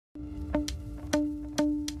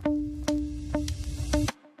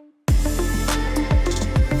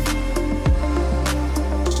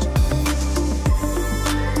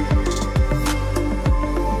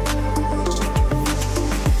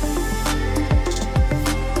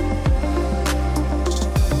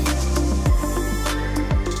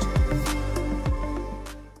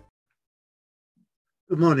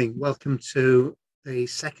Good morning. Welcome to the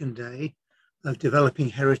second day of developing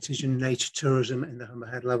heritage and nature tourism in the Humber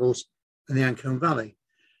Head Levels and the Ancone Valley.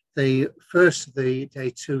 The first of the day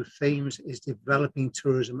two themes is developing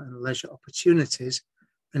tourism and leisure opportunities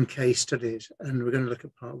and case studies. And we're going to look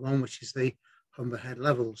at part one, which is the Humber Head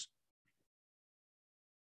Levels.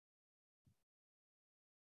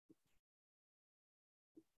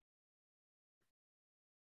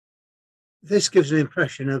 This gives an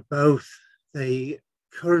impression of both the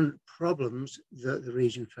current problems that the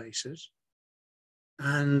region faces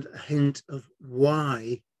and a hint of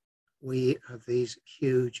why we have these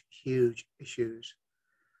huge issues.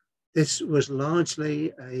 This was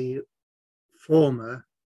largely a former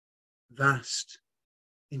vast,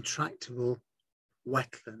 intractable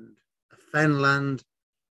wetland, a fenland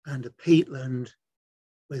and a peatland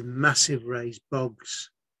with massive raised bogs,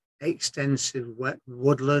 extensive wet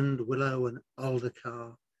woodland, willow and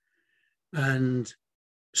aldercar, and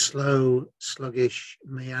slow, sluggish,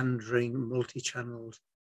 meandering, multi-channeled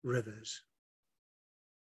rivers.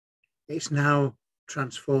 It's now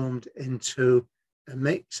transformed into a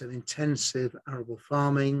mix of intensive arable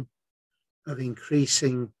farming, of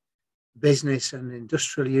increasing business and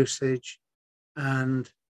industrial usage, and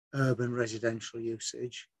urban residential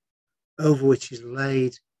usage, over which is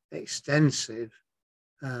laid extensive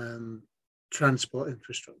transport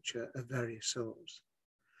infrastructure of various sorts.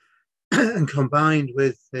 And combined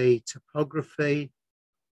with the topography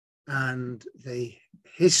and the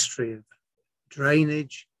history of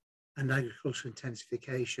drainage and agricultural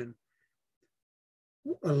intensification,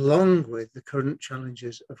 along with the current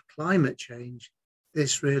challenges of climate change,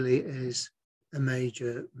 this really is a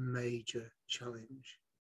major challenge.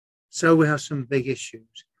 So we have some big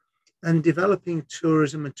issues. And developing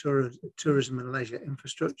tourism and leisure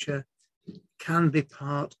infrastructure can be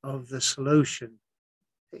part of the solution.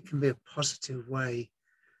 It can be a positive way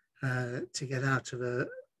to get out of a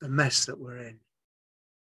mess that we're in.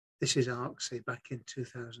 This is ARCSI back in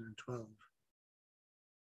 2012.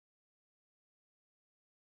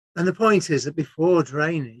 And the point is that before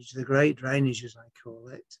drainage, the Great Drainage as I call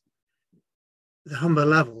it, the Humber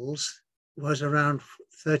Levels was around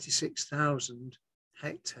 36,000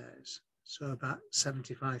 hectares, so about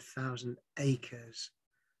 75,000 acres,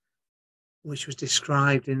 which was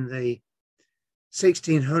described in the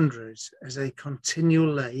 1600s as a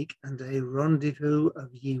continual lake and a rendezvous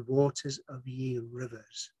of ye waters of ye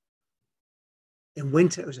rivers. In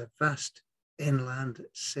winter, it was a vast inland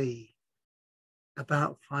sea,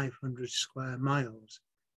 about 500 square miles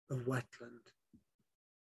of wetland.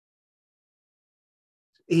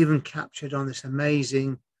 Even captured on this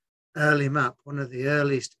amazing early map, one of the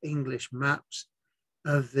earliest English maps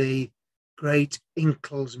of the Great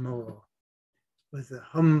Inkles Moor, with the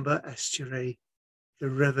Humber estuary, the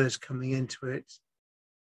rivers coming into it,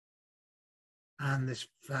 and this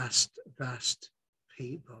vast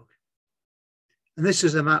peat bog. And this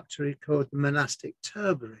is a map to record the monastic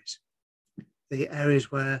turbaries, the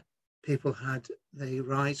areas where people had the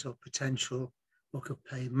right or potential or could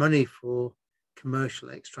pay money for commercial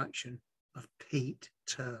extraction of peat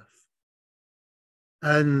turf.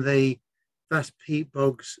 And the vast peat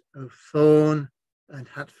bogs of Thorn and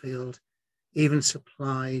Hatfield even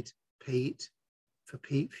supplied peat for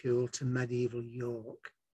peat fuel to medieval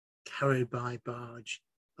York, carried by barge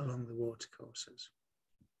along the watercourses.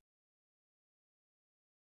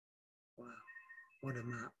 Wow, what a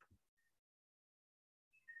map.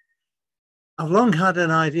 I've long had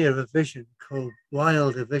an idea of a vision called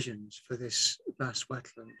Wilder Visions for this vast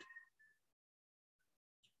wetland.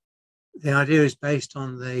 The idea is based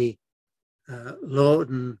on the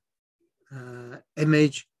Lawton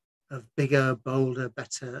image of bigger, bolder,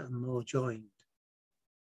 better and more joined.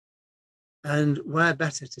 And where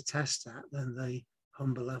better to test that than the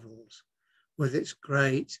Humber Levels, with its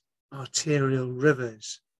great arterial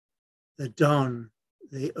rivers, the Don,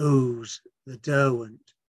 the Ouse, the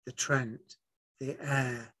Derwent, the Trent, the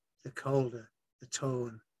Ayr, the Calder, the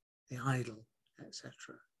Torn, the Idle, etc.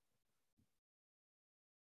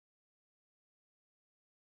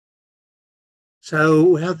 So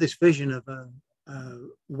we have this vision of a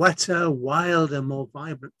wetter, wilder, more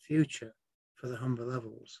vibrant future for the Humber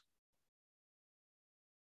Levels.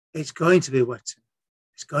 It's going to be wetter,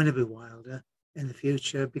 it's going to be wilder in the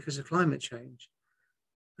future because of climate change.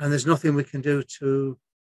 And there's nothing we can do to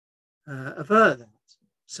avert that.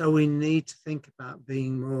 So we need to think about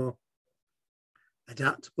being more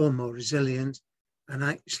adaptable, more resilient, and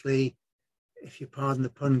actually, if you pardon the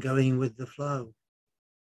pun, going with the flow.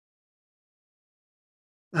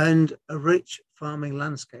 And a rich farming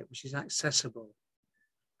landscape, which is accessible,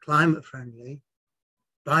 climate friendly,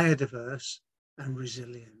 biodiverse, and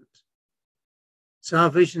resilient. So our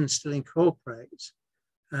vision still incorporates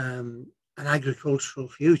an agricultural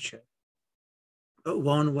future, but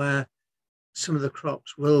one where some of the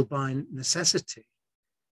crops will, by necessity,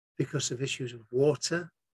 because of issues of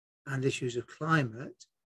water and issues of climate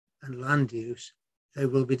and land use, they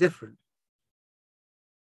will be different.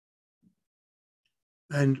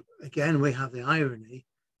 And again, we have the irony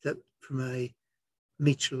that from a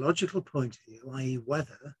meteorological point of view, i.e.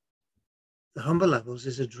 weather, the Humber Levels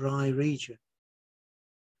is a dry region.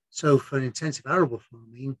 So for an intensive arable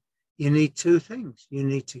farming, you need two things. You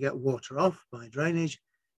need to get water off by drainage.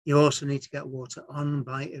 You also need to get water on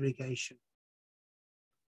by irrigation.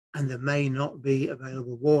 And there may not be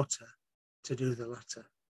available water to do the latter.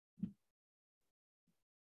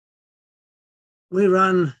 We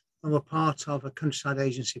ran and were part of a countryside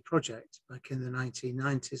agency project back in the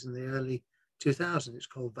 1990s and the early 2000s. It's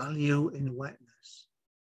called Value in Wetness.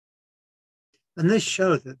 And this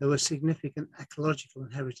showed that there were significant ecological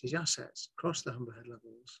and heritage assets across the Humber Head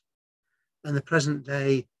Levels. And the present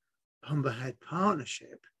day Humber Head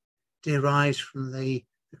Partnership derives from the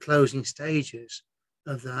closing stages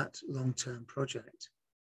of that long-term project.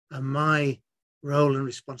 And my role and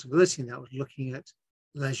responsibility in that was looking at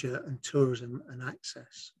leisure and tourism and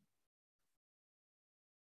access.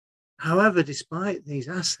 However, despite these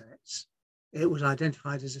assets, it was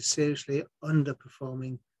identified as a seriously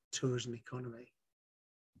underperforming tourism economy.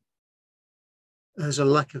 There's a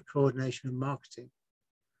lack of coordination and marketing,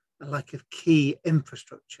 a lack of key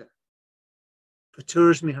infrastructure. For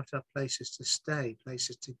tourism, you have to have places to stay,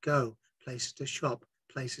 places to go, places to shop,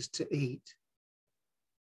 places to eat.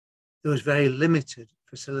 There was very limited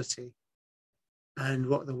facility, and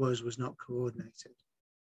what there was not coordinated.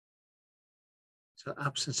 So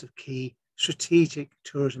absence of key strategic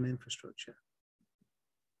tourism infrastructure.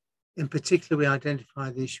 In particular, we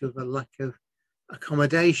identified the issue of a lack of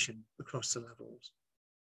accommodation across the levels.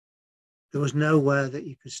 There was nowhere that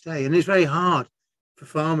you could stay. And it's very hard for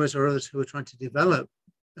farmers or others who are trying to develop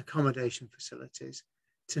accommodation facilities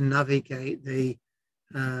to navigate the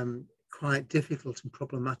quite difficult and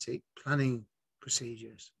problematic planning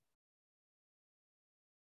procedures.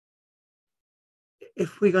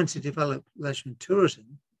 If we're going to develop leisure and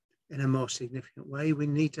tourism in a more significant way, we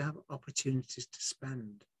need to have opportunities to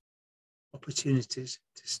spend, opportunities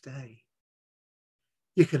to stay.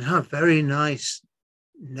 You can have very nice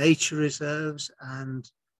nature reserves and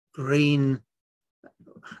green,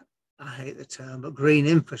 I hate the term, but green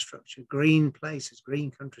infrastructure, green places,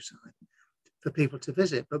 green countryside for people to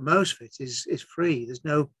visit. But most of it is free.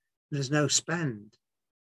 There's no spend.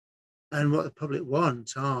 And what the public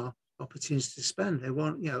wants are opportunities to spend. They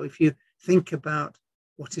want, if you think about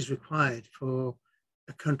what is required for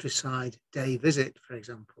a countryside day visit, for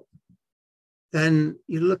example, then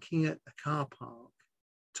you're looking at a car park,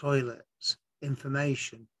 toilets,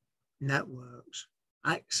 information, networks,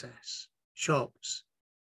 access, shops,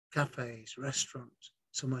 cafes, restaurants,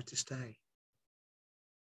 somewhere to stay.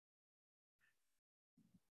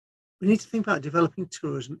 We need to think about developing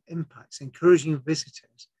tourism impacts, encouraging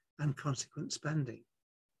visitors and consequent spending.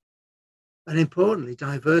 And importantly,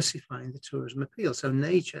 diversifying the tourism appeal. So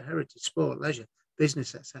nature, heritage, sport, leisure,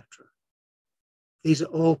 business, etc. These are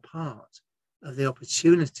all part of the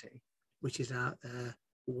opportunity which is out there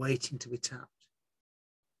waiting to be tapped.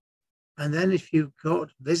 And then if you've got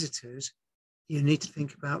visitors, you need to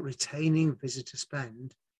think about retaining visitor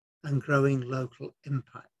spend and growing local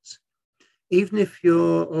impacts. Even if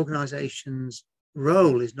your organisation's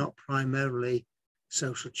role is not primarily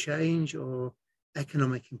social change or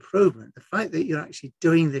economic improvement, the fact that you're actually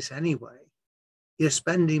doing this anyway, you're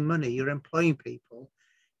spending money, you're employing people,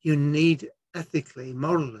 you need ethically,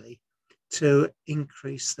 morally, to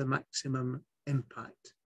increase the maximum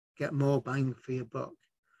impact, get more bang for your buck.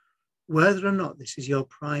 Whether or not this is your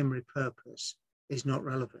primary purpose is not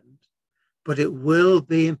relevant, but it will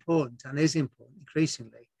be important and is important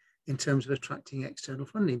increasingly in terms of attracting external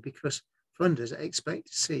funding, because funders expect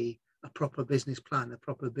to see a proper business plan, a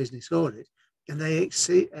proper business audit, and they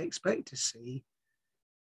expect to see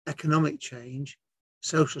economic change,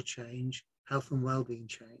 social change, health and well-being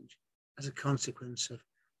change as a consequence of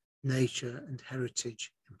nature and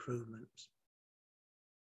heritage improvements.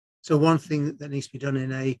 So one thing that needs to be done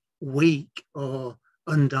in a weak or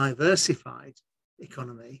undiversified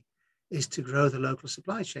economy is to grow the local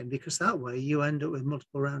supply chain, because that way you end up with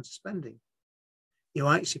multiple rounds of spending. You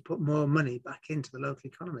actually put more money back into the local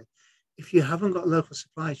economy. If you haven't got a local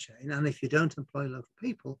supply chain and if you don't employ local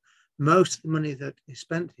people, most of the money that is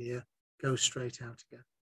spent here goes straight out again.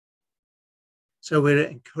 So we're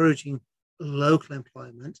encouraging local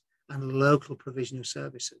employment and local provision of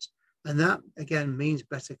services. And that, again, means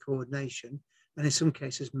better coordination, and in some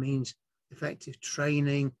cases means effective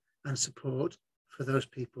training and support for those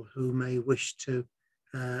people who may wish to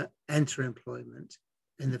enter employment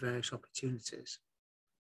in the various opportunities.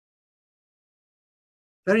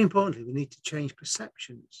 Very importantly, we need to change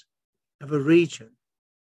perceptions of a region,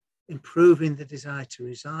 improving the desire to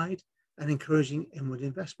reside and encouraging inward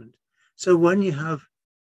investment. So when you have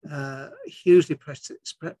hugely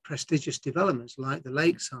prestigious developments like the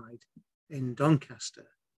Lakeside in Doncaster,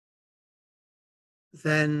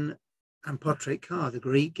 then, and Portrait Car, the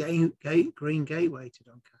Green Gateway to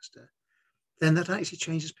Doncaster, then that actually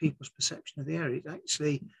changes people's perception of the area. It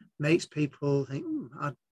actually makes people think,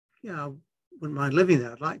 I wouldn't mind living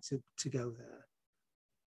there. I'd like to go there.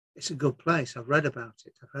 It's a good place. I've read about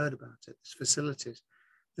it. I've heard about it. There's facilities.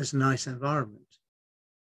 There's a nice environment.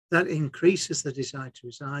 That increases the desire to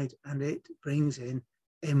reside, and it brings in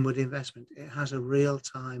inward investment. It has a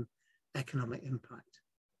real-time economic impact.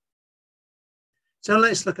 So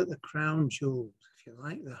let's look at the crown jewels, if you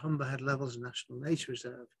like, the Humber Head Levels National Nature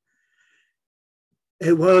Reserve.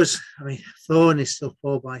 It was, Thorn is still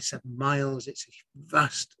 4 by 7 miles. It's a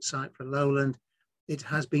vast site for lowland. It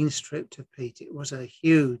has been stripped of peat. It was a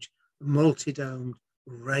huge, multi-domed,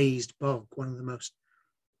 raised bog, one of the most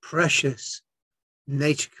precious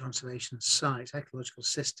nature conservation sites, ecological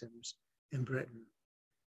systems in Britain.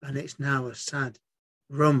 And it's now a sad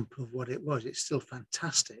rump of what it was. It's still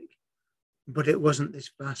fantastic, but it wasn't this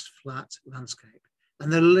vast, flat landscape.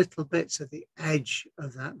 And there are little bits at the edge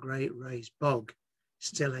of that great raised bog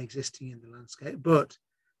still existing in the landscape, but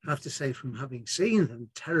I have to say, from having seen them,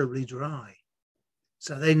 terribly dry.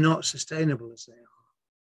 So they're not sustainable as they are.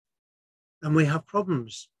 And we have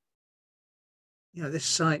problems. This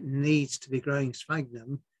site needs to be growing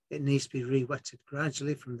sphagnum. It needs to be re-wetted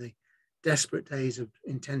gradually from the desperate days of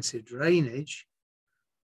intensive drainage,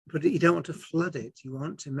 but you don't want to flood it. You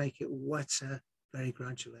want to make it wetter very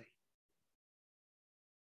gradually.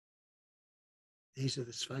 These are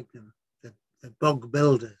the sphagnum, the bog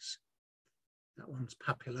builders. That one's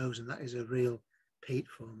Papillosa, that is a real peat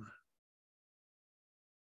former.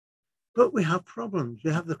 But we have problems.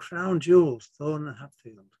 We have the crown jewels, Thorn and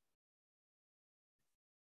Hatfield.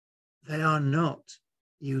 They are not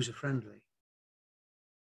user-friendly.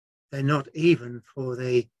 They're not even for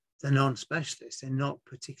the non-specialists. They're not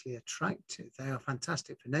particularly attractive. They are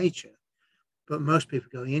fantastic for nature, but most people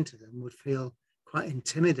going into them would feel quite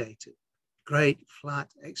intimidated. Great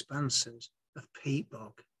flat expanses of peat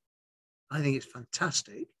bog. I think it's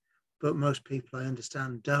fantastic, but most people, I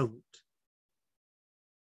understand, don't.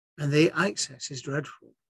 And the access is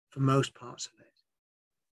dreadful for most parts of it.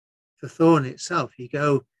 For Thorn itself, you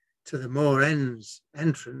go to the Moor Ends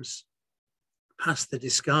entrance, past the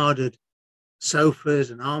discarded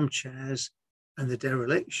sofas and armchairs and the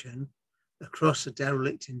dereliction, across a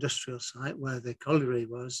derelict industrial site where the colliery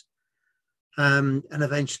was, and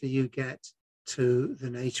eventually you get to the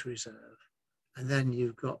nature reserve, and then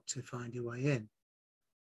you've got to find your way in.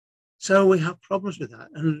 So we have problems with that,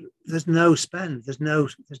 and there's no spend, there's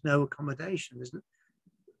no accommodation.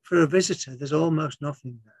 For a visitor, there's almost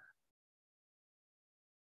nothing there.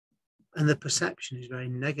 And the perception is very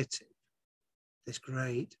negative, this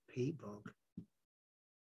great peat bog.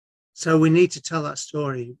 So we need to tell that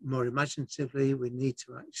story more imaginatively. We need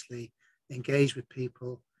to actually engage with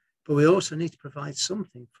people, but we also need to provide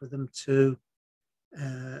something for them to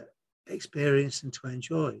experience and to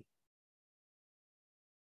enjoy.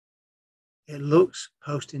 It looks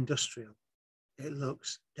post-industrial. It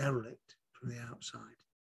looks derelict from the outside.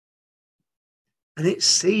 And it's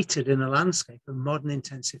seated in a landscape of modern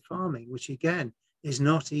intensive farming, which again is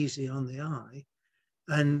not easy on the eye,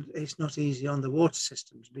 and it's not easy on the water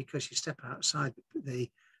systems, because you step outside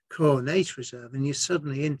the core nature reserve and you're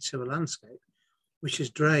suddenly into a landscape which is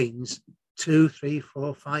drains 2, 3,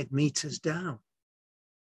 4, 5 meters down.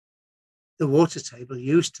 The water table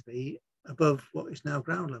used to be above what is now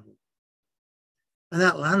ground level. And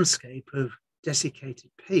that landscape of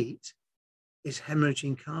desiccated peat is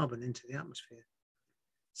hemorrhaging carbon into the atmosphere.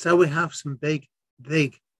 So we have some big,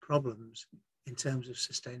 big problems in terms of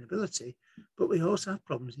sustainability, but we also have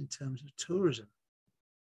problems in terms of tourism.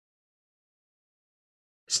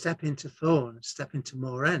 Step into Thorn, step into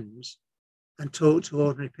Moor Ends and talk to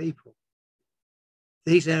ordinary people.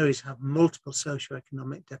 These areas have multiple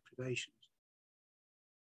socioeconomic deprivations,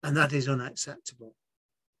 and that is unacceptable.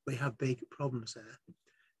 We have big problems there.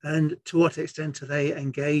 And to what extent are they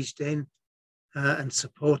engaged in and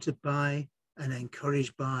supported by and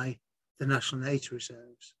encouraged by the National Nature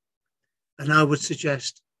Reserves? And I would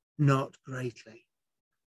suggest not greatly.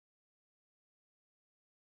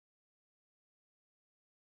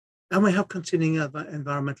 And we have continuing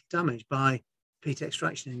environmental damage by peat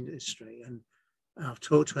extraction industry. And I've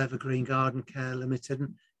talked to Evergreen Garden Care Limited,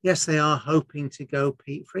 and yes, they are hoping to go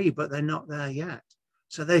peat free, but they're not there yet.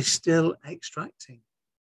 So they're still extracting.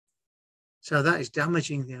 So that is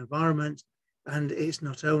damaging the environment, and it's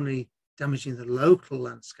not only damaging the local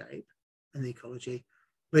landscape and the ecology,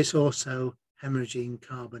 but it's also hemorrhaging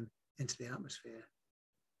carbon into the atmosphere.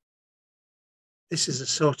 This is a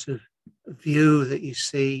sort of view that you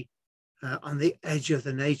see on the edge of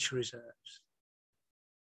the nature reserves.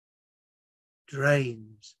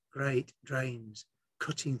 Drains, great drains,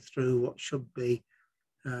 cutting through what should be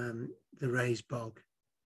the raised bog.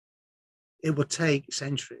 It will take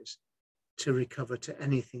centuries to recover to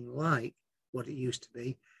anything like what it used to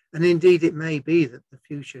be. And indeed, it may be that the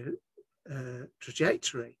future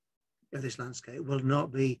trajectory of this landscape will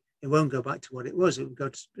not be, it won't go back to what it was. It will go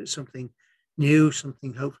to something new,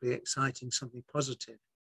 something hopefully exciting, something positive.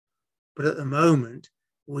 But at the moment,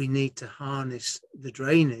 we need to harness the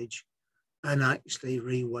drainage and actually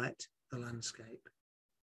re-wet the landscape.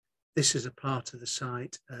 This is a part of the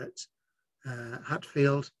site at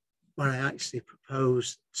Hatfield, where I actually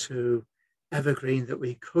proposed to Evergreen that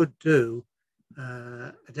we could do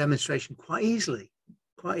a demonstration quite easily.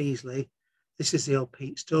 This is the old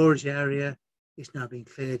peat storage area. It's now been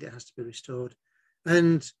cleared, it has to be restored.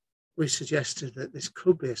 And we suggested that this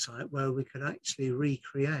could be a site where we could actually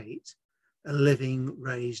recreate a living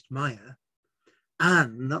raised mire.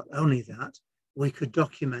 And not only that, we could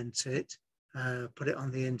document it, put it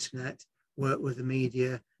on the internet, work with the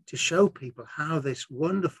media to show people how this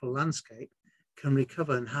wonderful landscape can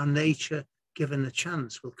recover and how nature, given a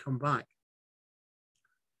chance, will come back.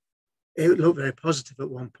 It looked very positive at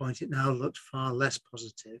one point. It now looks far less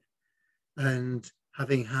positive. And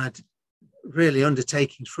having had really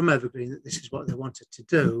undertakings from Evergreen that this is what they wanted to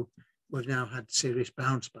do, we've now had serious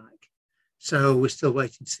bounce back. So we're still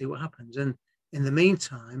waiting to see what happens. And in the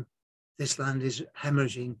meantime, this land is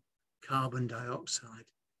hemorrhaging carbon dioxide.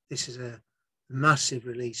 This is a massive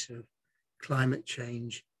release of climate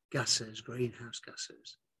change gases, greenhouse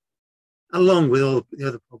gases, along with all the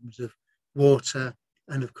other problems of water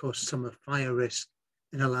and, of course, summer fire risk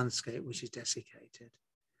in a landscape which is desiccated.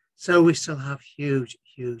 So we still have huge,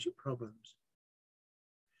 huge problems.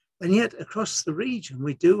 And yet across the region,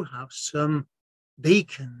 we do have some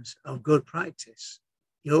beacons of good practice.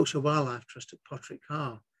 Yorkshire Wildlife Trust at Potterick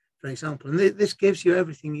Carr, for example. And this gives you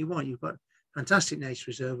everything you want. You've got fantastic nature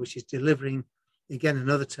reserve, which is delivering, again,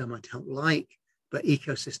 another term I don't like, but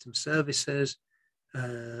ecosystem services,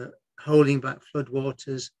 holding back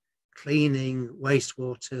floodwaters, cleaning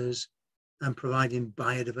wastewaters, and providing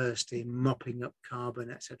biodiversity, mopping up carbon,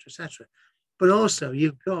 etc., etc. But also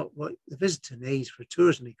you've got what the visitor needs for a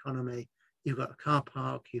tourism economy. You've got a car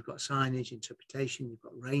park, you've got signage, interpretation, you've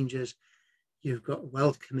got rangers, you've got a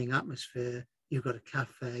welcoming atmosphere, you've got a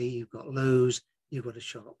cafe, you've got loos, you've got a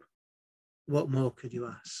shop. What more could you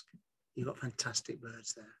ask? You've got fantastic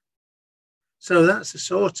birds there. So that's the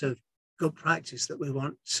sort of good practice that we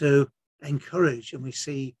want to encourage. And we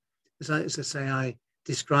see, as I say, I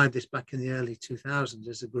described this back in the early 2000s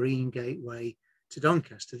as a green gateway to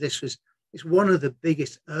Doncaster. It's one of the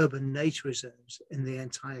biggest urban nature reserves in the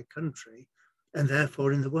entire country and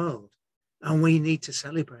therefore in the world. And we need to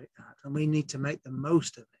celebrate that and we need to make the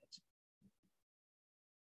most of it.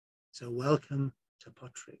 So welcome to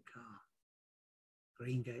Potterick Carr,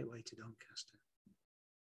 green gateway to Doncaster.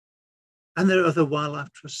 And there are other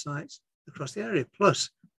wildlife trust sites across the area, plus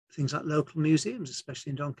things like local museums,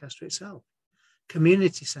 especially in Doncaster itself,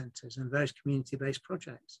 community centres and various community-based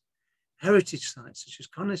projects, heritage sites such as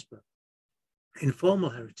Conisbrough, informal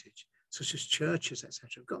heritage such as churches, etc.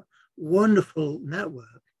 We've got a wonderful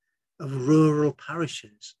network of rural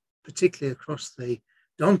parishes, particularly across the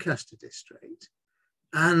Doncaster district,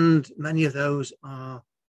 and many of those are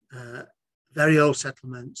very old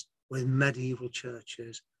settlements with medieval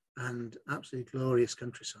churches and absolutely glorious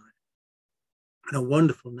countryside, and a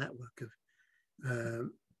wonderful network of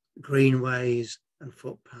greenways and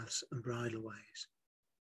footpaths and bridleways.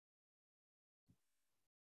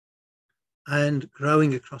 And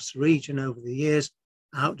growing across the region over the years,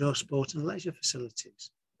 outdoor sport and leisure facilities.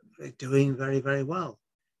 They're doing very, very well.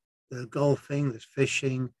 There's golfing, there's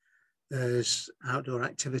fishing, there's outdoor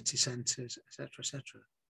activity centres, etc., etc.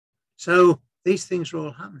 So these things are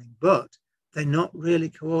all happening, but they're not really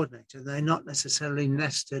coordinated. They're not necessarily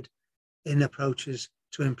nested in approaches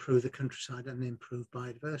to improve the countryside and improve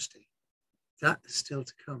biodiversity. That is still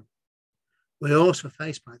to come. We're also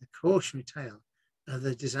faced by the cautionary tale of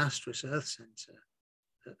the disastrous Earth Centre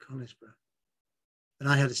at Conisbrough. And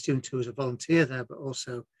I had a student who was a volunteer there, but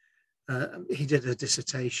also he did a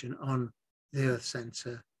dissertation on the Earth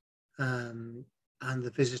Centre and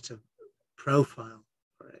the visitor profile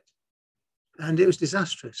for it. And it was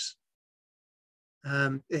disastrous.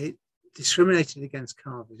 It discriminated against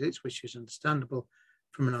car visits, which is understandable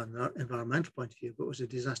from an environmental point of view, but was a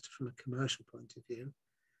disaster from a commercial point of view.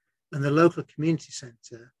 And the local community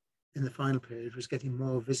centre in the final period was getting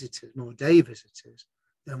more visitors, more day visitors,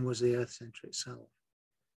 than was the Earth Centre itself.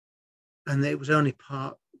 And it was only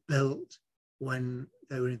part built when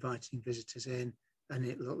they were inviting visitors in, and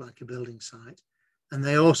it looked like a building site. And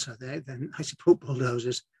they then actually put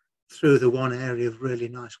bulldozers through the one area of really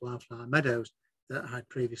nice wildflower meadows that I had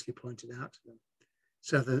previously pointed out to them.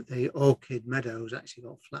 So that the orchid meadows actually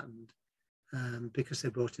got flattened because they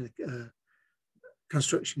brought in a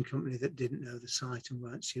construction company that didn't know the site and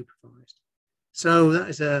weren't supervised. So that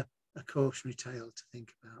is a cautionary tale to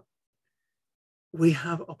think about. We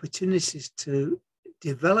have opportunities to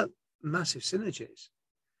develop massive synergies.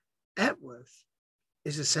 Epworth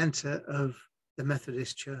is a centre of the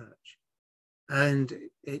Methodist Church, and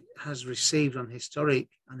it has received on historic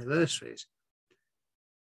anniversaries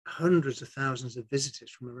hundreds of thousands of visitors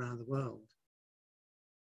from around the world.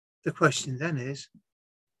 The question then is,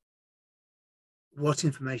 what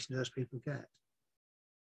information do those people get?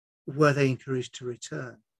 Were they encouraged to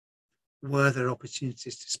return? Were there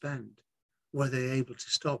opportunities to spend? Were they able to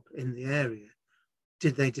stop in the area?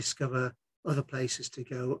 Did they discover other places to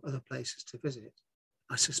go, other places to visit?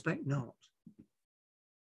 I suspect not.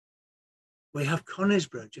 We have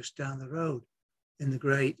Conisbrough just down the road in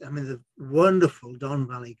the wonderful Don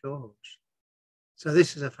Valley Gorge. So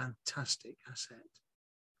this is a fantastic asset.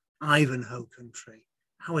 Ivanhoe country,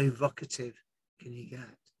 how evocative can you get?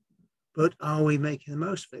 But are we making the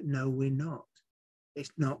most of it? No, we're not.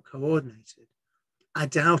 It's not coordinated. I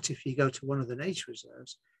doubt if you go to one of the nature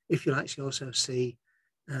reserves, if you'll actually also see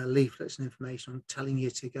leaflets and information on telling you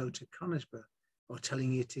to go to Conisbrough or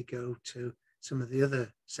telling you to go to some of the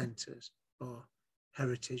other centres or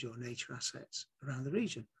heritage or nature assets around the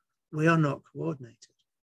region. We are not coordinated.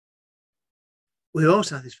 We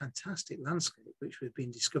also have this fantastic landscape, which we've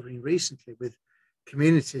been discovering recently with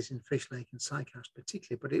communities in Fish Lake and Sykehouse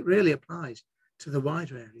particularly, but it really applies to the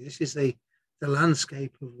wider area. This is the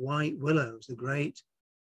landscape of white willows, the great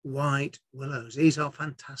white willows. These are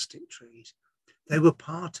fantastic trees. They were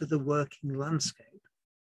part of the working landscape,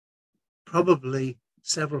 probably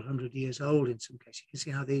several hundred years old in some cases. You can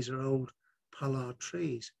see how these are old pollard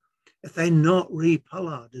trees. If they're not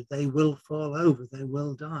re-pollarded, they will fall over, they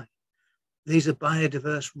will die. These are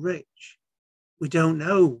biodiverse rich. We don't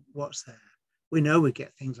know what's there. We know we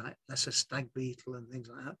get things like lesser stag beetle and things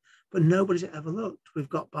like that, but nobody's ever looked. We've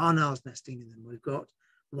got barn owls nesting in them. We've got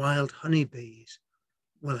wild honeybees.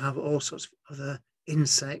 We'll have all sorts of other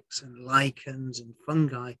insects and lichens and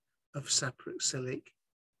fungi of saproxylic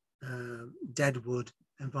deadwood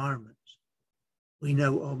environments. We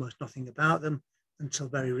know almost nothing about them until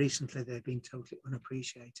very recently they've been totally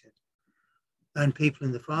unappreciated. And people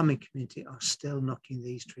in the farming community are still knocking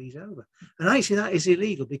these trees over. And actually that is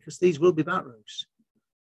illegal because these will be bat roofs.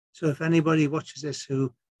 So if anybody watches this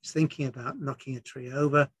who is thinking about knocking a tree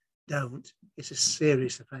over, don't. It's a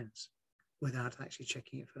serious offence without actually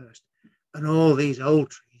checking it first. And all these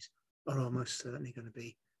old trees are almost certainly going to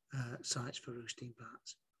be sites for roosting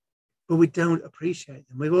bats. But we don't appreciate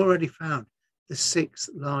them. We've already found the 6th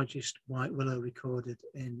largest white willow recorded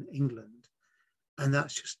in England. And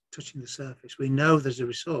that's just touching the surface. We know there's a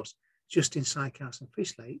resource just in Sykehouse and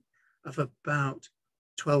Fish Lake of about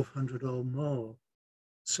 1,200 or more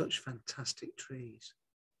such fantastic trees.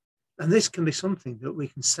 And this can be something that we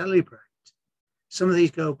can celebrate. Some of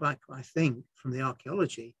these go back, I think, from the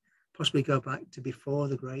archaeology, possibly go back to before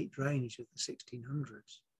the Great Drainage of the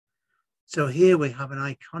 1600s. So here we have an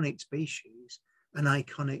iconic species, an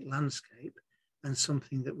iconic landscape, and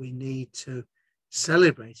something that we need to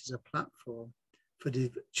celebrate as a platform for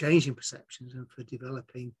changing perceptions and for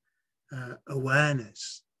developing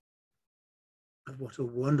awareness of what a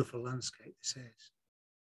wonderful landscape this is.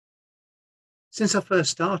 Since I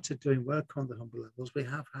first started doing work on the Humber Levels, we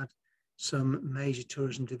have had some major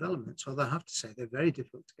tourism developments, although I have to say they're very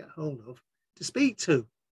difficult to get hold of, to speak to.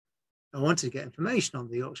 I wanted to get information on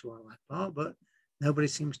the Yorkshire Wildlife Park, but nobody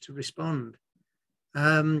seems to respond.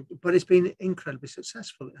 But it's been incredibly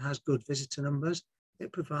successful. It has good visitor numbers,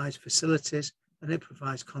 it provides facilities, and it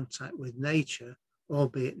provides contact with nature,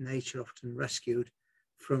 albeit nature often rescued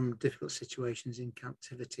from difficult situations in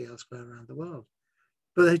captivity elsewhere around the world.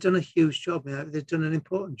 But they've done a huge job. They've done an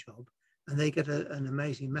important job, and they get an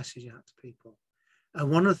amazing message out to people. And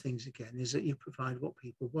one of the things, again, is that you provide what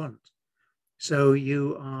people want. So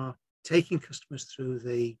you are taking customers through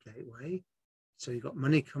the gateway. So you've got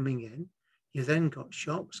money coming in. You then got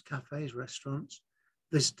shops, cafes, restaurants,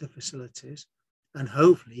 visitor facilities, and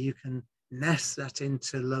hopefully you can nest that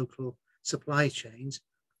into local supply chains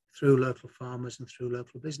through local farmers and through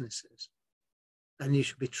local businesses. And you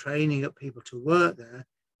should be training up people to work there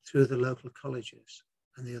through the local colleges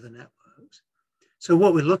and the other networks. So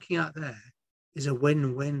what we're looking at there is a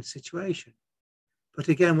win-win situation. But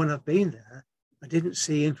again, when I've been there, I didn't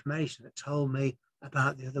see information that told me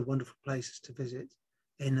about the other wonderful places to visit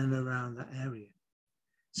in and around that area.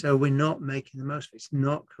 So we're not making the most of it. It's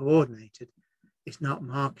not coordinated. It's not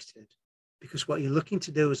marketed. Because what you're looking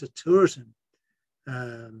to do as a tourism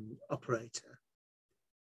operator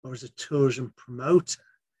or as a tourism promoter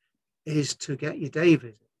is to get your day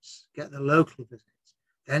visits, get the local visits,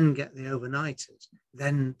 then get the overnighters,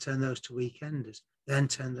 then turn those to weekenders, then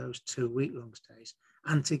turn those to week-long stays,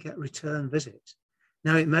 and to get return visits.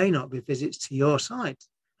 Now, it may not be visits to your site,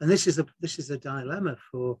 and this is the dilemma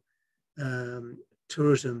for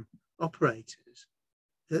tourism operators,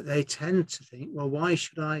 that they tend to think, well, why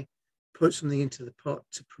should I put something into the pot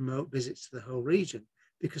to promote visits to the whole region?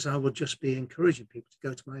 Because I will just be encouraging people to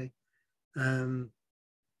go to my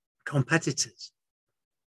competitors.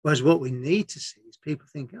 Whereas what we need to see is people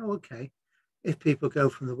think, oh, okay, if people go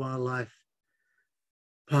from the wildlife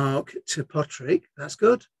park to Potterick, that's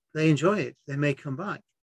good. They enjoy it. They may come back.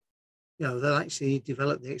 You know, they'll actually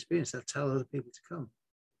develop the experience. They'll tell other people to come.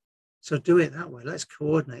 So do it that way. Let's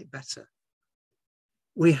coordinate better.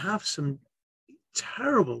 We have some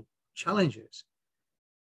terrible challenges.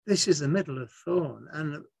 This is the middle of Thorn,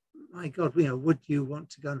 and my God, you know, would you want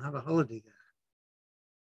to go and have a holiday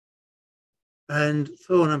there? And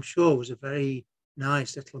Thorn, I'm sure, was a very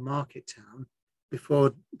nice little market town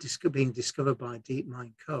before being discovered by deep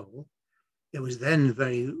mine coal. It was then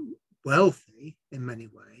very wealthy in many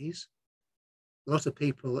ways. A lot of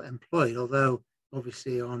people employed, although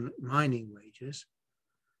obviously on mining wages.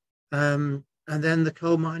 And then the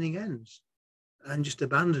coal mining ends and just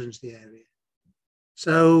abandons the area.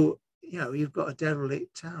 So, you know, you've got a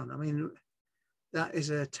derelict town. I mean, that is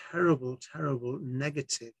a terrible, terrible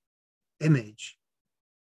negative image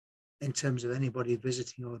in terms of anybody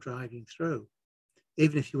visiting or driving through.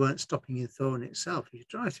 Even if you weren't stopping in Thorn itself, if you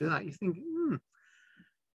drive through that, you think,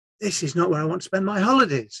 this is not where I want to spend my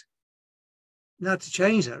holidays. Now, to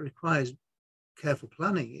change that requires careful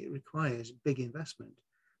planning. It requires big investment.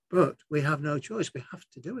 But we have no choice. We have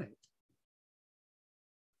to do it.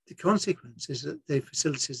 The consequence is that the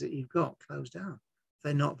facilities that you've got close down.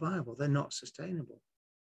 They're not viable. They're not sustainable.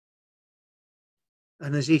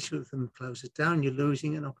 And as each of them closes down, you're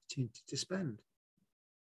losing an opportunity to spend.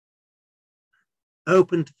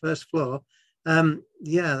 Open to first floor.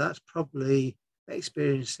 Yeah, that's probably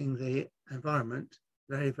experiencing the environment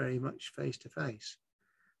very, very much face to face.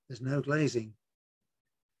 There's no glazing.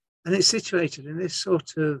 And it's situated in this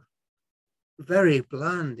sort of very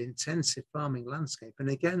bland, intensive farming landscape. And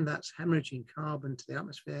again, that's hemorrhaging carbon to the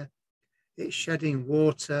atmosphere. It's shedding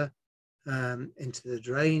water into the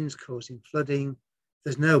drains, causing flooding.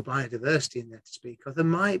 There's no biodiversity in there to speak of. There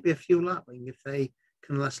might be a few lapwing if they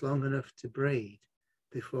can last long enough to breed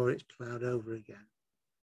before it's ploughed over again.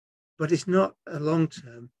 But it's not a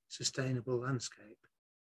long-term sustainable landscape.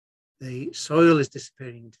 The soil is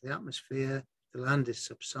disappearing into the atmosphere, the land is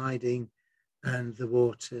subsiding, and the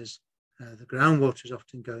waters, the groundwater is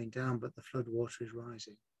often going down, but the flood water is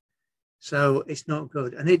rising. So it's not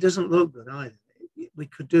good. And it doesn't look good either. We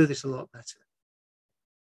could do this a lot better.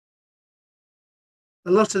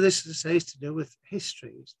 A lot of this, as I say, is to do with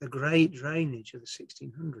history. It's the great drainage of the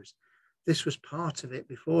 1600s. This was part of it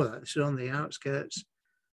before that. This was on the outskirts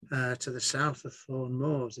to the south of Thorn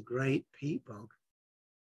Moors, the great peat bog.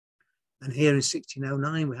 And here in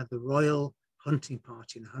 1609, we had the royal hunting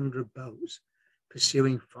party in 100 boats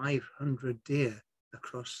pursuing 500 deer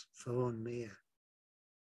across Thorn Mere.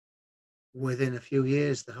 Within a few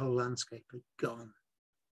years, the whole landscape had gone.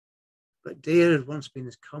 But deer had once been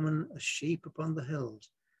as common as sheep upon the hills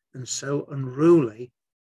and so unruly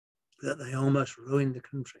that they almost ruined the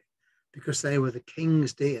country because they were the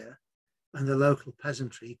king's deer and the local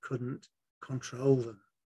peasantry couldn't control them.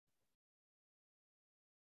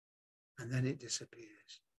 And then it disappears.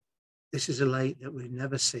 This is a lake that we've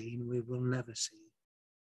never seen, we will never see.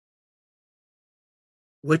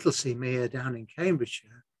 Whittlesea Mere down in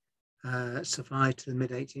Cambridgeshire survived to the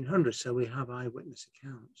mid-1800s, so we have eyewitness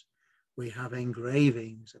accounts. We have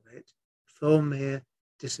engravings of it. Thorn Mere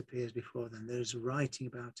disappears before then. There is writing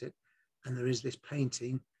about it, and there is this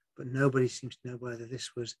painting, but nobody seems to know whether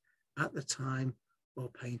this was at the time or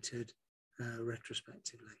painted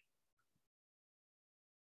retrospectively.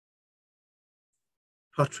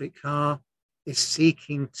 Patrick Carr is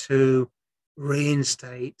seeking to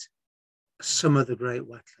reinstate some of the great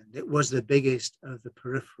wetland. It was the biggest of the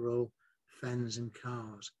peripheral fens and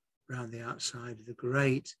cars around the outside of the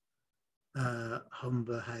great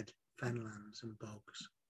Humber Head fenlands and bogs.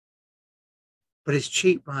 But it's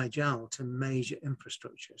cheap by jowl to major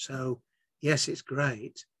infrastructure. So yes, it's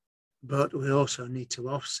great, but we also need to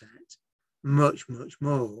offset much, much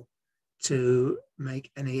more to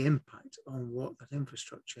make any impact on what that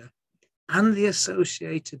infrastructure and the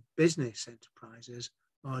associated business enterprises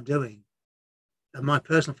are doing. And my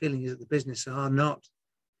personal feeling is that the business are not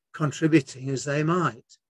contributing as they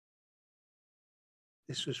might.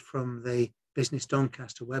 This was from the Business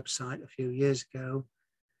Doncaster website a few years ago.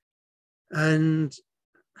 And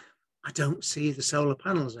I don't see the solar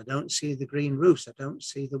panels. I don't see the green roofs. I don't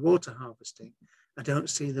see the water harvesting. I don't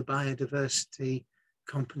see the biodiversity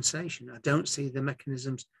compensation. I don't see the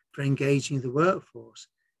mechanisms for engaging the workforce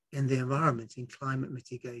in the environment, in climate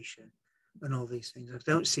mitigation and all these things. I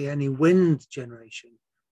don't see any wind generation.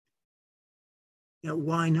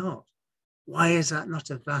 Why not? Why is that not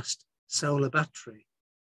a vast solar battery,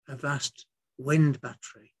 a vast wind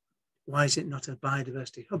battery? Why is it not a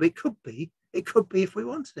biodiversity hub? It could be if we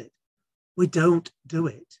wanted it. We don't do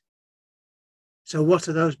it. So what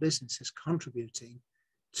are those businesses contributing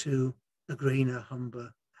to the greener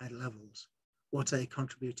Humber Head levels? What are they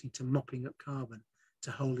contributing to mopping up carbon,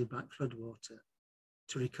 to holding back floodwater,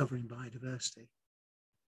 to recovering biodiversity?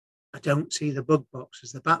 I don't see the bug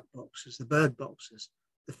boxes, the bat boxes, the bird boxes,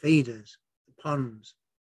 the feeders, the ponds.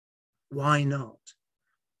 Why not?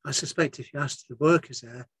 I suspect if you asked the workers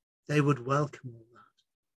there, they would welcome all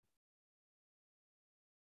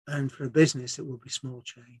that. And for a business, it will be small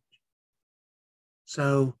change.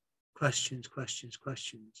 So questions, questions,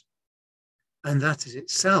 questions. And that is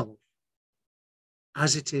itself,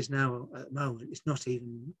 as it is now at the moment, it's not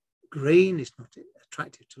even green, it's not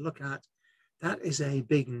attractive to look at. That is a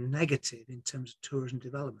big negative in terms of tourism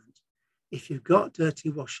development. If you've got dirty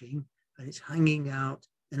washing and it's hanging out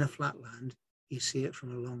in a flatland, you see it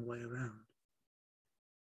from a long way around.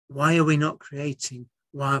 Why are we not creating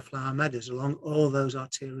wildflower meadows along all those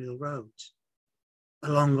arterial roads,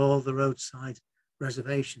 along all the roadside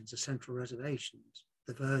reservations, the central reservations,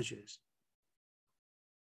 the verges?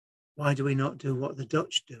 Why do we not do what the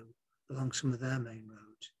Dutch do along some of their main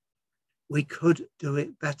roads? We could do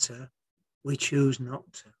it better. We choose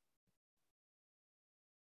not to.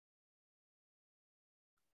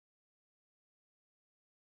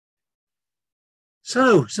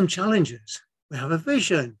 So, some challenges. We have a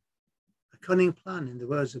vision, a cunning plan, in the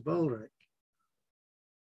words of Bolrick.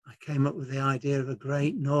 I came up with the idea of a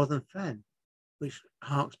great northern fen, which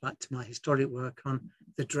harks back to my historic work on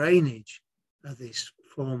the drainage of this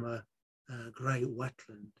former great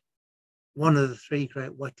wetland. One of the three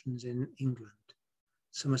great wetlands in England,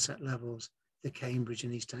 Somerset Levels, the Cambridge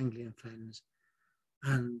and East Anglian fens,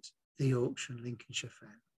 and the Yorkshire and Lincolnshire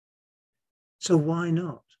fen. So why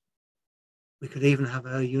not? We could even have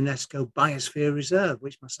a UNESCO Biosphere Reserve,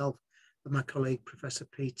 which myself and my colleague, Professor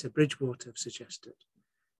Peter Bridgewater, have suggested.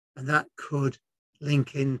 And that could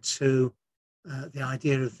link into the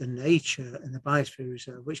idea of the nature and the Biosphere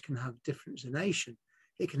Reserve, which can have different zonation.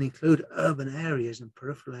 It can include urban areas and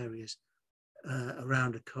peripheral areas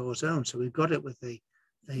around a core zone. So we've got it with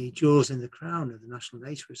the jewels in the crown of the National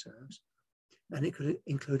Nature Reserves, and it could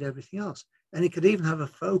include everything else. And it could even have a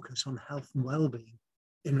focus on health and well-being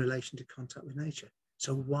in relation to contact with nature.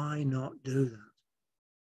 So why not do that?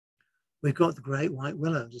 We've got the great white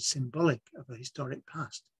willows as symbolic of a historic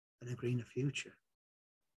past and a greener future.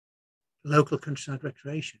 Local countryside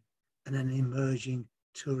recreation and an emerging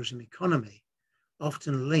tourism economy,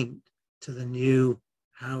 often linked to the new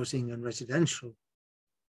housing and residential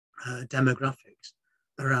demographics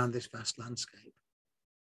around this vast landscape.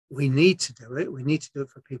 We need to do it. We need to do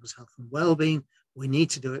it for people's health and well-being. We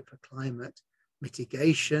need to do it for climate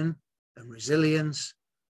mitigation and resilience,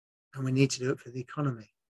 and we need to do it for the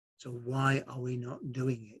economy. So why are we not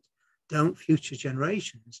doing it? Don't future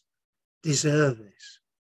generations deserve this?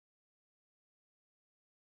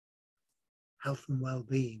 Health and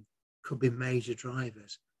well-being could be major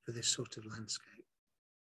drivers for this sort of landscape.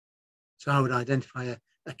 So I would identify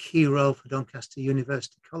a key role for Doncaster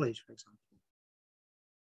University College, for example.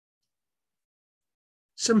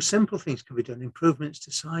 Some simple things can be done, improvements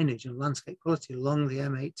to signage and landscape quality along the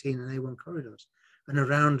M18 and A1 corridors and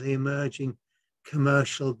around the emerging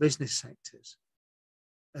commercial business sectors.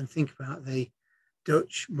 And think about the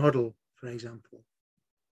Dutch model, for example.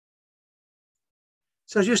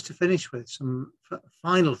 So just to finish with some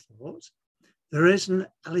final thoughts, there is an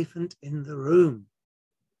elephant in the room.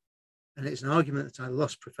 And it's an argument that I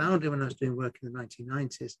lost profoundly when I was doing work in the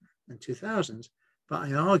 1990s and 2000s. But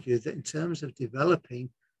I argued that in terms of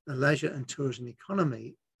developing a leisure and tourism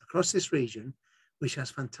economy across this region, which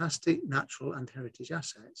has fantastic natural and heritage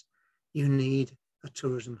assets, you need a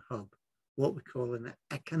tourism hub, what we call an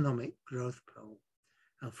economic growth pole.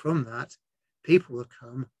 And from that, people will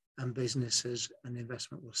come and businesses and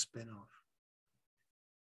investment will spin off.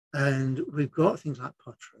 And we've got things like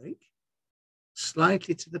Portrick,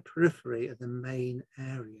 slightly to the periphery of the main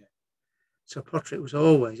area. So Portrick was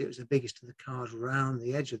the biggest of the cars round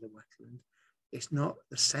the edge of the wetland. It's not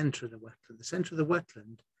the centre of the wetland. The centre of the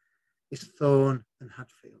wetland is Thorn and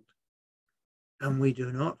Hadfield. And we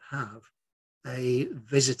do not have a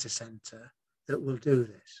visitor centre that will do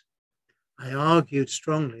this. I argued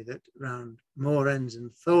strongly that around Moor Ends and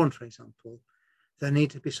Thorn, for example, there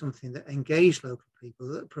need to be something that engaged local people,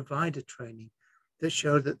 that provided training, that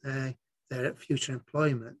showed that their future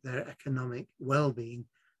employment, their economic well-being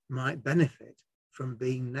might benefit from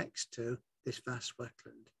being next to this vast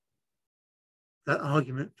wetland. That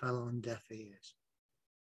argument fell on deaf ears.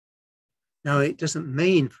 Now, it doesn't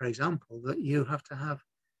mean, for example, that you have to have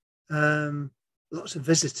lots of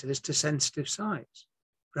visitors to sensitive sites.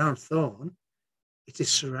 Round Thorn, it is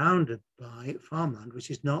surrounded by farmland which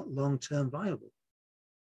is not long-term viable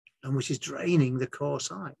and which is draining the core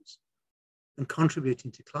sites and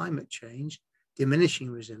contributing to climate change, diminishing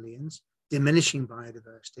resilience, diminishing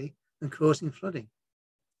biodiversity, and causing flooding.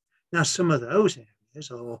 Now, some of those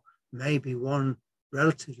areas, or maybe one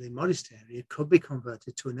relatively modest area, could be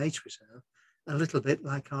converted to a nature reserve, a little bit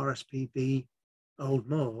like RSPB Old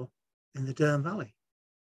Moor in the Durham Valley.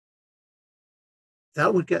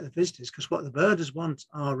 That would get the visitors, because what the birders want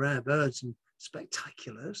are rare birds and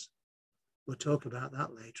spectaculars. We'll talk about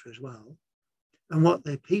that later as well. And what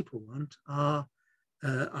the people want are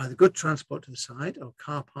either good transport to the site or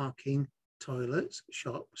car parking, toilets,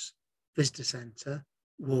 shops, visitor centre,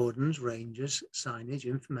 wardens, rangers, signage,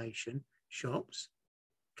 information, shops,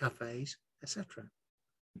 cafes, etc.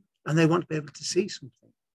 And they want to be able to see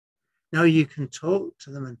something. Now you can talk to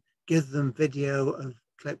them and give them video of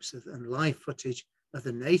clips and live footage of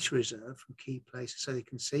the nature reserve from key places so they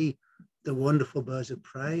can see the wonderful birds of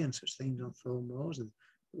prey and such things on Thorn Moors and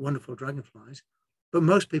wonderful dragonflies. But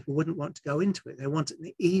most people wouldn't want to go into it. They want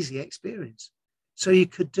an easy experience. So you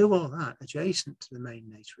could do all that adjacent to the main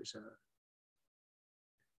nature reserve.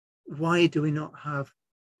 Why do we not have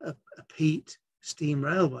a peat steam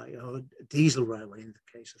railway or a diesel railway in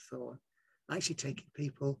the case of Thorn, actually taking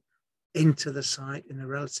people into the site in a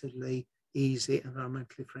relatively easy,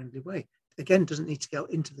 environmentally friendly way? Again, doesn't need to go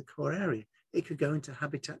into the core area. It could go into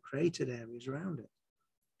habitat created areas around it.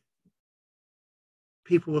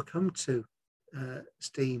 People will come to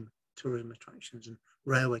steam tourism attractions and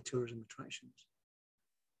railway tourism attractions.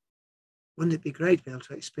 Wouldn't it be great to be able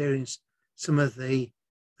to experience some of the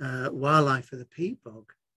wildlife of the peat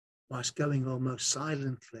bog whilst going almost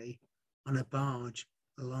silently on a barge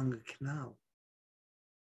along a canal?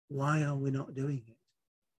 Why are we not doing it?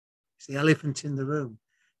 It's the elephant in the room,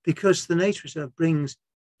 because the nature reserve brings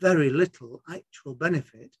very little actual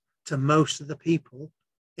benefit to most of the people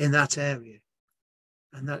in that area.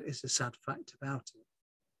 And that is the sad fact about it.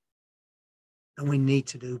 And we need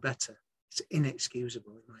to do better. It's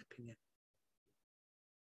inexcusable, in my opinion.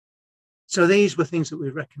 So these were things that we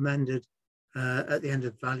recommended at the end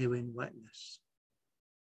of Valuing Wetness.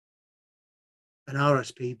 And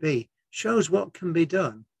RSPB shows what can be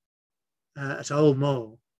done at Old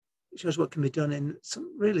Moor. It shows what can be done in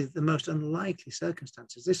some really the most unlikely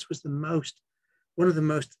circumstances. This was one of the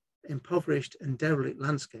most impoverished and derelict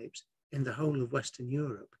landscapes in the whole of Western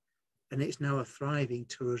Europe, and it's now a thriving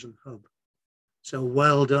tourism hub. So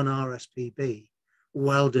well done RSPB,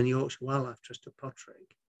 well done Yorkshire Wildlife Trust at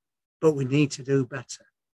Portrick, but we need to do better.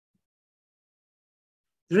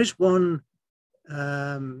 There is one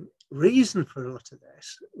reason for a lot of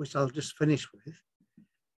this, which I'll just finish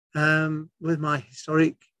with my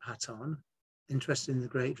historic hat on, interested in the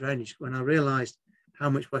Great Drainage. When I realised how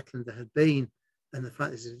much wetland there had been and the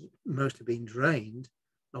fact that it had mostly been drained,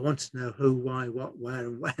 I wanted to know who, why, what, where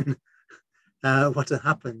and when, what had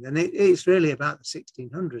happened. And it's really about the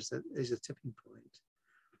 1600s that is a tipping point.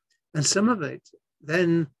 And some of it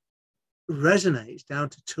then resonates down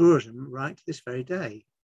to tourism right to this very day,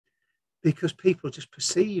 because people just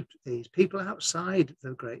perceived these, people outside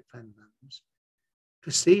the Great Fenlands,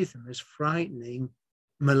 perceived them as frightening,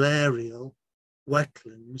 malarial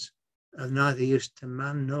wetlands of neither use to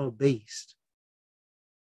man nor beast.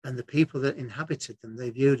 And the people that inhabited them, they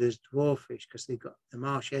viewed as dwarfish because they got the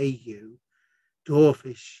marsh ague,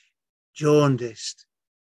 dwarfish, jaundiced,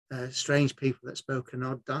 strange people that spoke an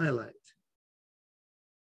odd dialect.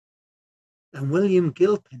 And William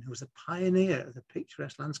Gilpin, who was a pioneer of the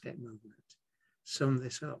picturesque landscape movement, summed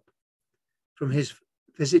this up from his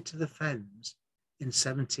visit to the Fens in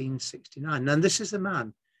 1769. And this is the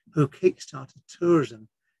man who kick-started tourism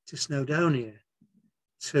to Snowdonia,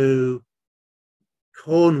 to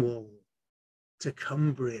Cornwall, to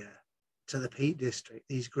Cumbria, to the Peak District,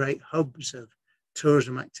 these great hubs of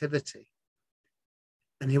tourism activity.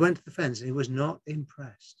 And he went to the Fens and he was not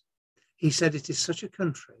impressed. He said, it is such a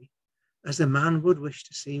country as the man would wish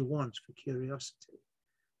to see once for curiosity,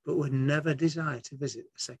 but would never desire to visit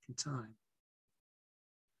a second time.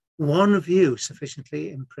 One view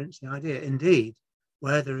sufficiently imprints the idea. Indeed,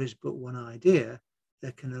 where there is but one idea,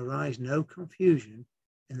 there can arise no confusion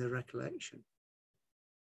in the recollection.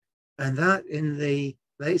 And that in the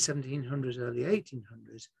late 1700s, early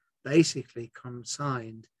 1800s, basically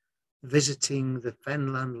consigned visiting the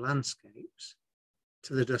Fenland landscapes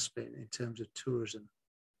to the dustbin in terms of tourism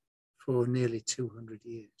for nearly 200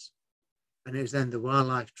 years. And it was then the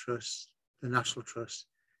Wildlife Trust, the National Trust,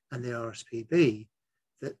 and the RSPB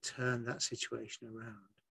that turned that situation around.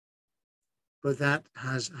 But that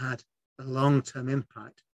has had a long-term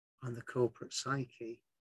impact on the corporate psyche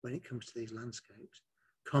when it comes to these landscapes,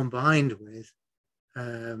 combined with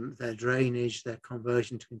their drainage, their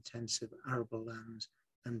conversion to intensive arable lands,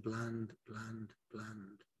 and bland.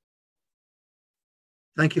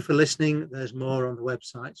 Thank you for listening. There's more on the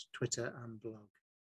websites, Twitter and blog.